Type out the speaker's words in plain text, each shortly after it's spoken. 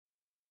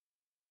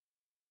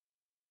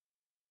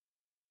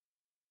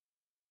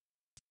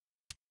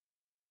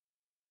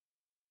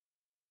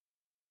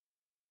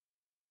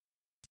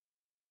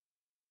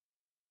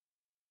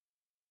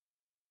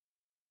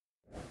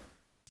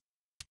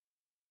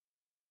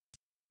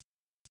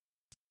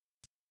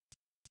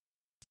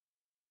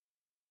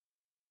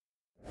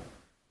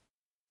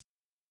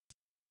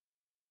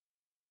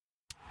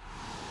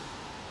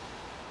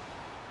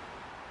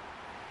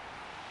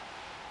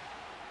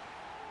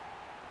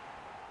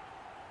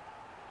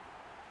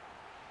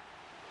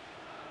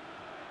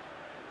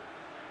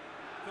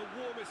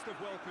warmest of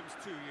welcomes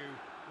to you.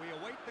 We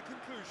await the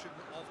conclusion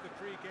of the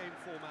pre-game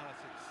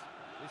formalities.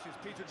 This is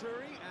Peter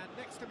Drury, and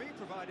next to me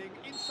providing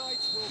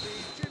insights will be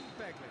Jim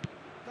Begley.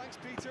 Thanks,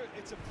 Peter.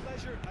 It's a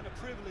pleasure and a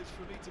privilege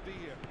for me to be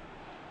here.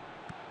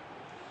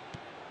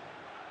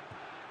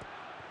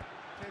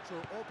 Pedro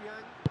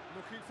Obiang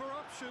looking for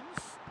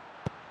options.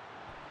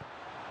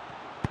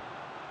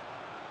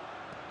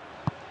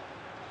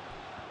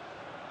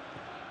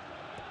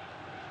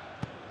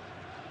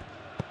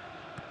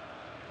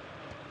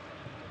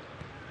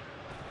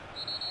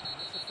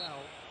 That's a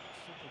foul.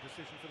 Simple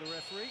decision for the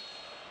referee.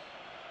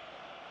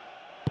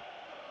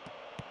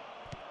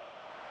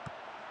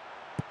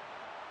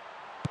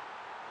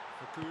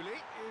 Fakuli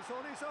is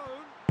on his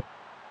own.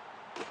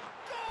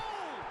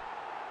 Goal!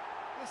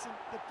 Listen,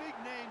 the big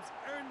names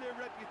earn their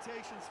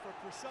reputations for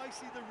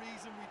precisely the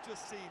reason we've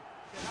just seen.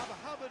 They have a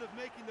habit of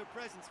making their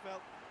presence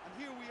felt, and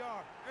here we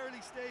are, early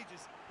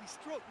stages. He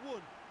struck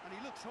one, and he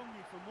looks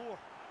hungry for more.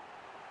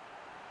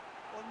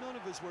 Well, none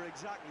of us were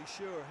exactly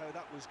sure how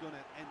that was going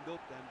to end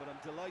up then, but I'm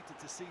delighted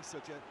to see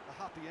such a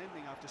happy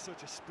ending after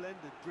such a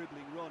splendid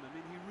dribbling run. I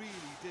mean, he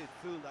really did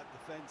fool that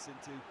defence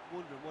into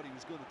wondering what he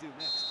was going to do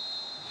next.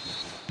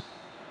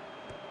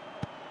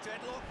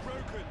 Deadlock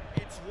broken,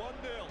 it's 1-0.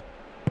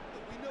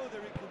 Look, we know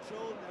they're in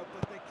control now,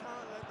 but they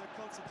can't let their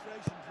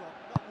concentration drop,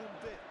 not one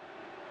bit.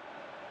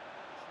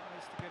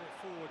 Tries to get it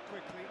forward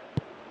quickly.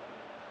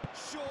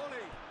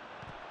 Surely!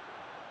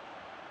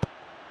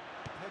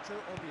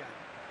 Pedro Obiang.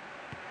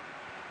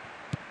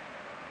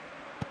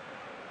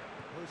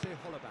 Jose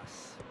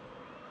Holebas.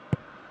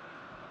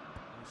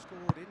 He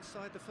scored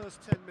inside the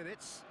first 10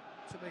 minutes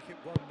to make it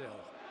 1-0.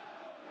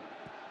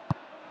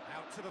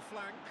 Out to the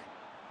flank.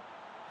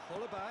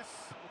 Holebas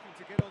looking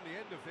to get on the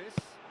end of this.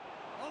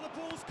 Oh, the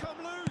ball's come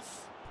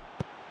loose!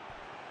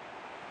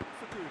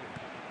 Fakuli.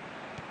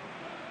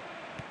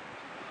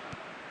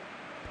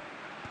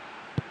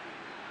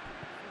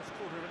 First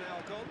quarter of an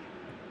hour gone.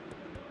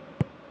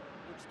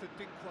 Looks to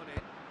dink one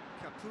in.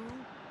 Capu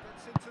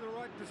gets into the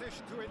right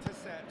position to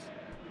intercept.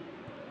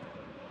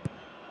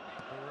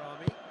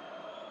 Barami.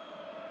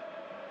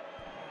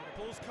 The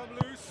ball's come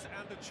loose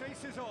and the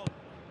chase is on.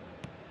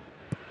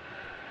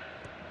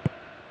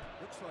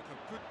 Looks like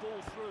a good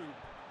ball through.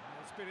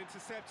 It's been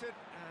intercepted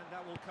and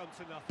that will come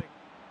to nothing.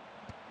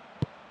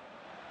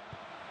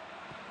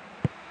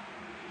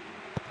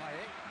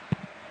 Payet.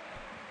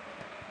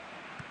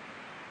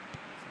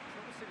 It's a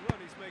promising run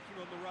he's making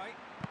on the right.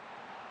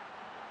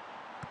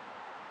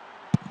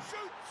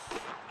 Shoots!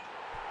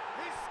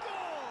 He's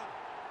scored!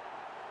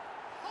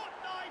 Hot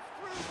knife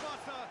through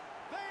butter.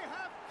 They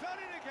have done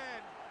it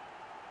again.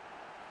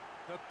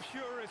 The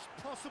purest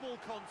possible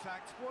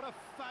contact. What a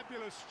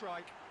fabulous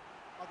strike.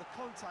 Oh, the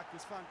contact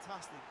was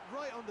fantastic,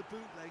 right on the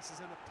bootlaces,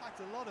 and it packed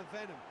a lot of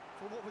venom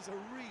for what was a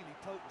really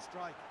potent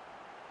strike.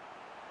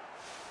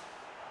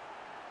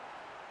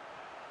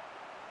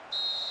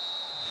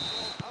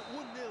 Well, at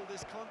 1-0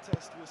 this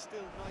contest was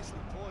still nicely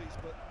poised,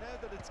 but now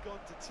that it's gone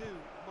to 2,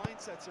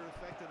 mindsets are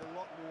affected a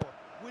lot more.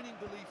 Winning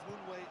belief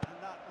one way and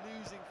that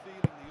losing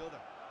feeling the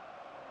other.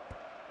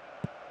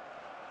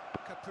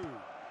 Capu.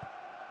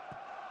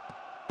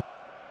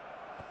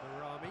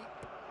 Barami.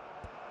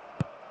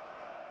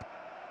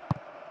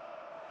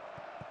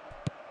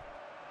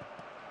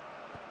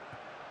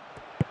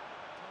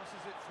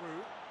 Passes it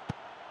through.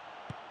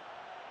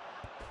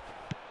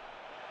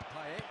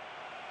 Payet.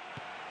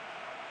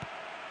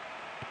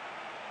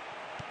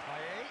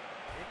 Payet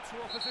into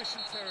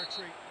opposition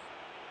territory.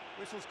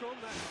 Whistle's gone,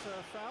 that's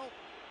foul.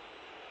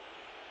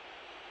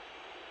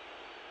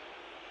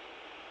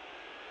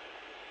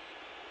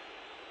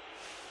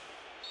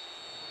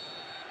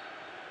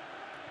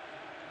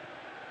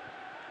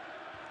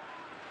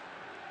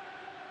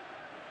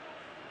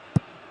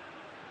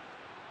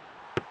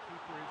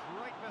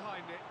 Right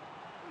behind it.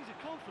 He's a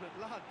confident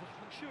lad, but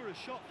I'm sure a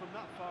shot from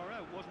that far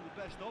out wasn't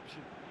the best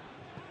option.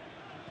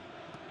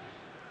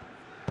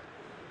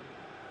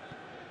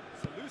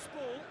 It's a loose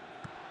ball.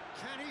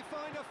 Can he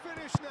find a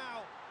finish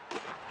now?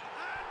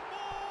 And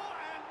more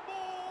and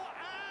more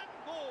and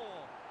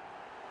more.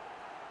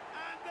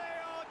 And they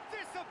are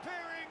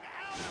disappearing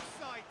out of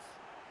sight.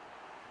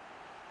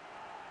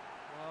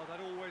 Well, that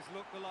always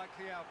looked the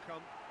likely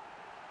outcome.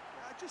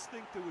 I just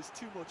think there was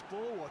too much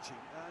ball watching.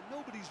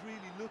 Nobody's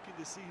really looking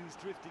to see who's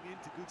drifting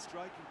into good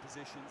striking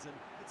positions, and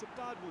it's a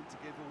bad one to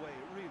give away,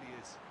 it really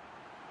is.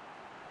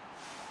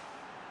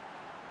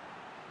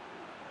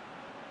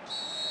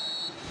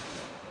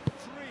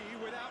 Three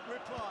without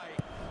reply.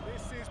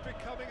 This is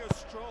becoming a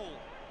stroll.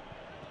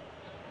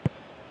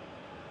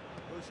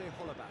 Jose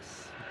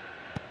Holebas.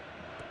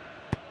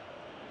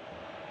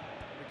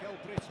 Miguel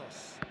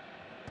Britos.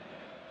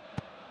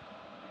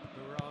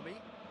 Barami.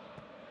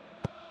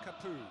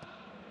 Capu.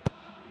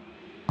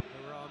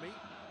 Barami.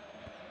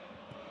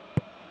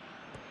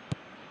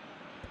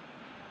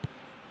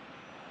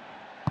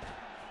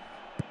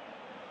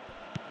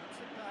 Gets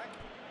it back.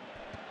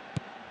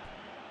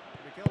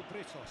 Miguel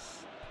Britos.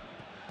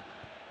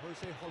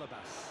 Jose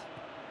Holebas.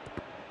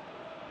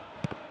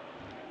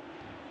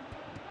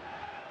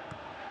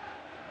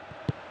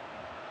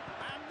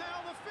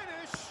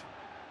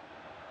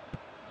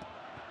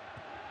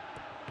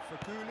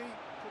 Faguli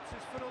puts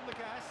his foot on the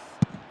gas.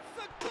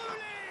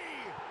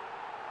 Faguli!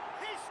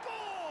 He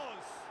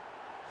scores!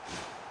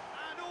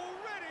 And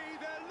already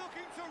they're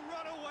looking to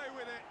run away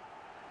with it.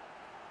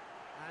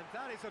 And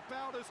that is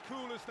about as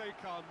cool as they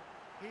come.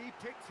 He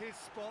picked his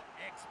spot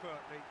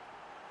expertly.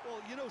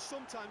 Well, you know,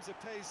 sometimes it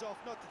pays off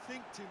not to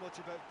think too much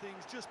about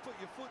things, just put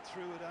your foot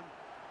through it, and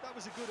that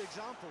was a good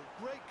example.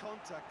 Great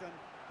contact, and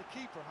the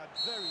keeper had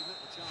very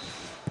little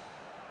chance.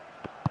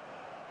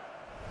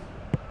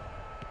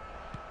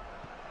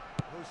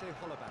 Jose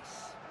Holebas.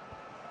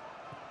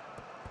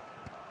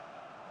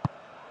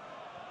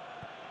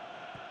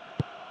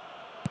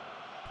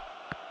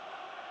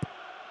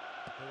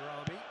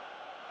 Barami.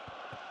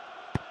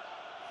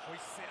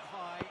 Hoists it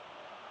high.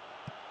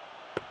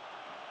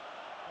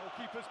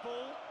 Goalkeeper's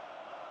ball.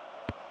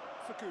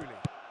 Faguli.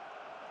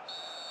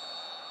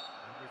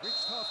 And we've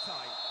reached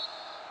half-time.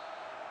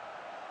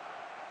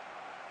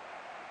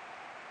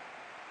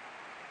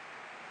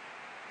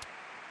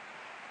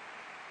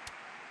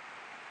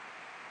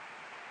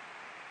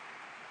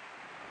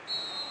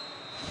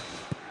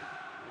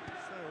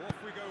 So off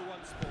we go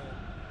once more.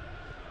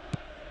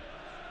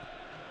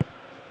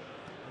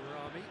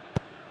 Barami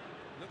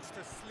looks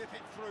to slip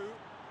it through.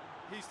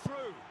 He's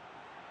through.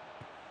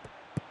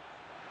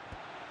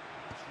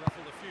 He's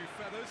ruffled a few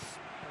feathers,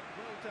 but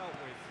well dealt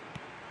with.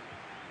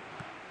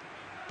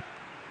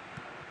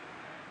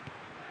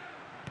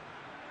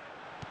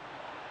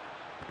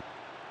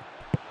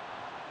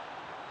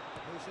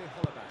 Jose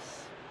Holebas.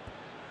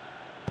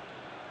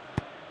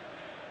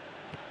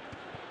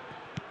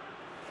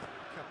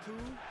 Capu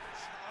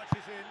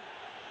charges in.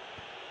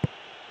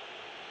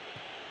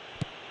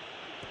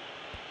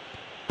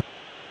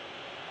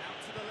 Out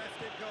to the left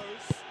it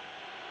goes.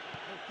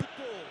 Oh, good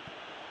ball.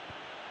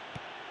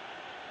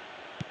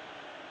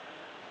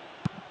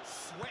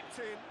 Swept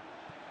in.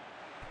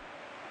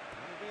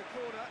 That'll be a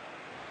corner.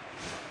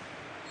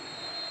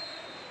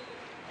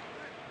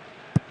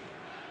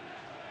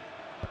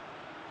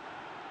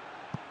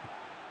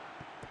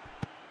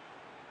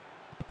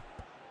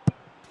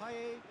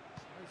 Paye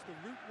tries the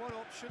route one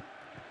option.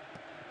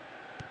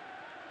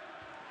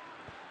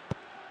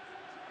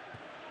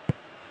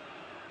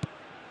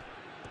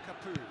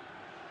 Capu.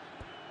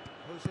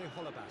 Jose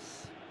Holebas.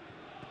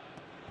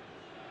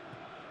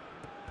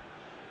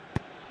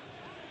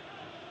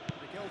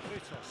 Miguel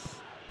Britos.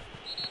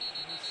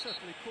 He's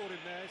certainly caught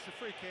him there. It's a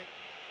free kick.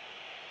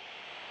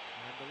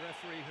 And the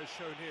referee has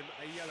shown him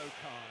a yellow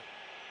card.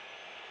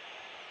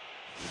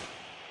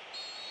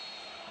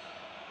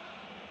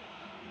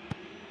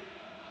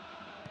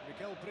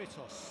 Miguel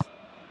Britos.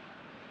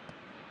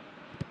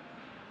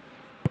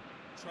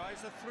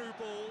 Tries a through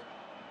ball.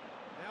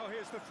 Now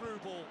here's the through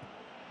ball.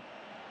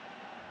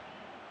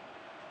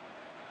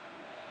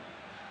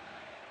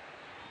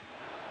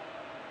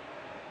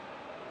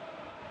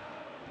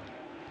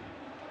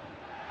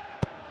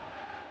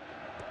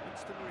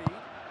 Winston Reed.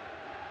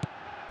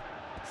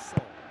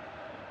 Sol.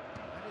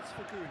 And it's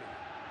Faguli.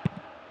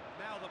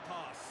 Now the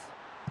pass.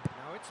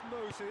 Now it's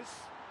Moses.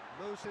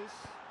 Moses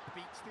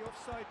beats the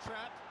offside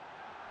trap.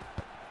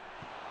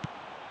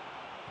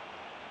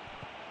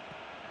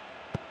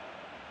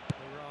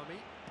 Barami.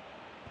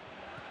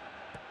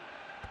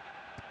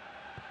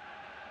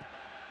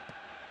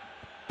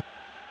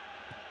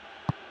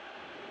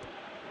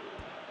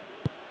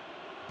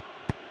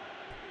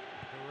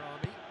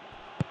 Barami.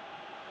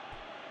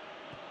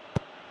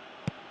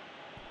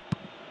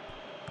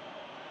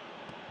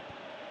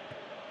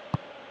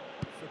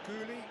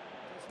 Faguli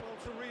does well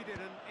to read it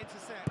and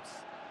intercepts.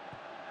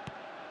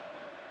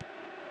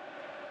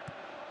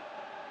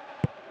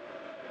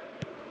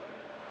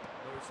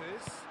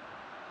 Moses.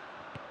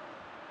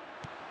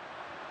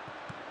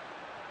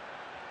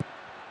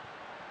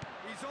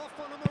 He's off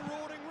on a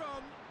marauding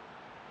run.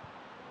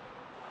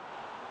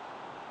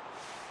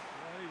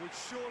 Well, he would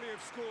surely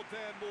have scored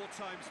there more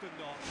times than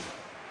not.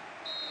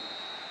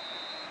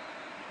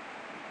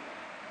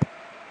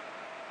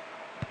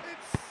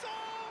 It's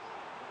Song!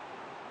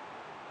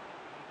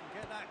 You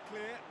can get that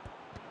clear.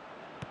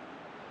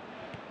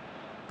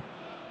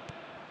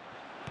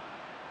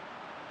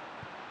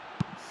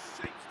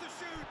 Shapes the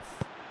shoots.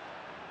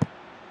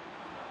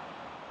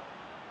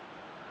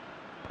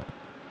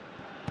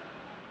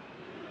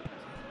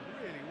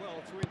 Really well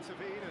to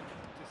intervene and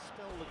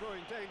dispel the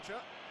growing danger.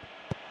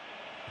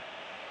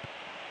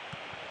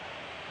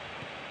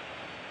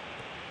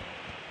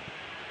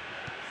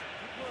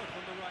 Good work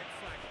on the right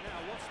flank. Now,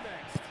 what's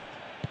next?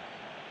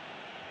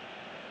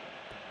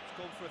 It's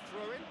gone for a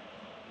throw-in.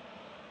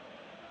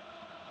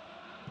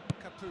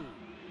 Capu.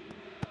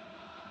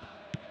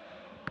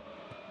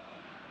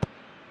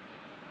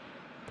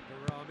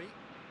 Barami.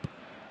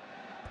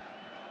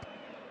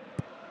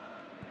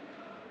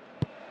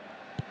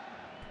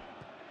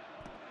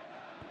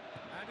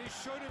 And he's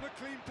shown him a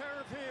clean pair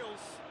of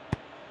heels.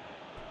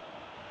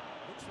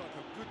 Looks like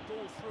a good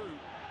ball through.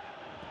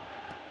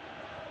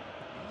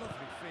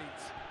 Lovely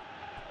feet.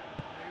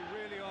 They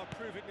really are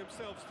proving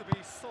themselves to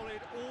be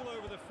solid all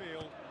over the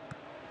field.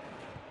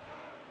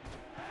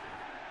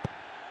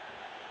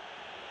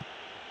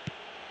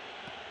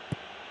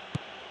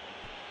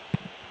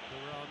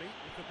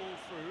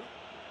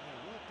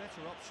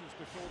 better options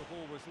before the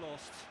ball was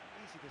lost.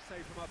 Easy to say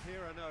from up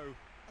here, I know.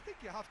 I think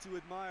you have to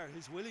admire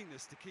his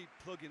willingness to keep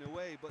plugging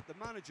away, but the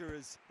manager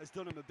has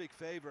done him a big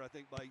favour, I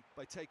think,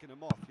 by taking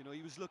him off. You know,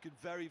 he was looking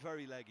very,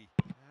 very leggy.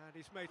 And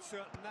he's made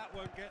certain that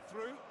won't get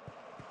through.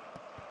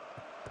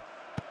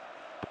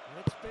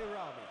 It's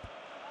Birami.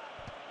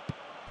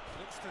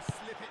 Looks to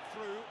slip it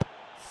through.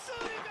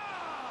 Zuliga!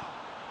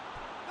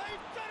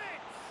 They've done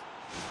it!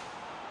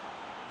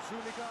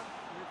 Zuliga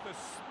with the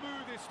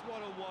smoothest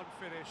one-on-one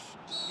finish.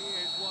 He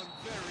is one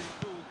very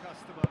cool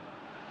customer.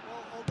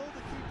 Well, although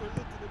the keeper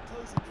looked an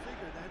imposing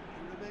figure then,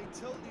 he remained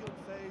totally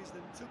unfazed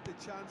and took the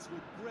chance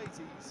with great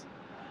ease.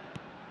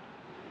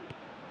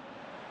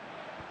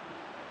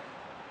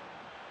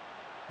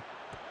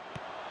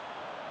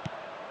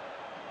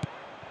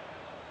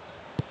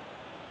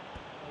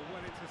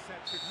 Well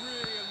intercepted,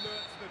 really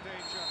alert to the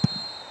danger.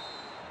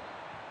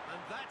 And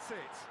that's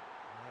it.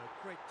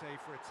 A great day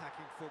for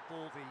attacking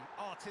football. The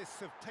artists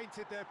have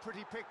painted their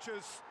pretty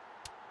pictures.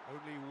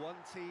 Only one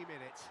team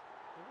in it.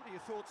 Well, what are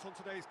your thoughts on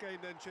today's game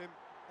then, Jim?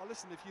 Well,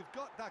 listen, if you've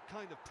got that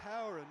kind of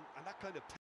power and that kind of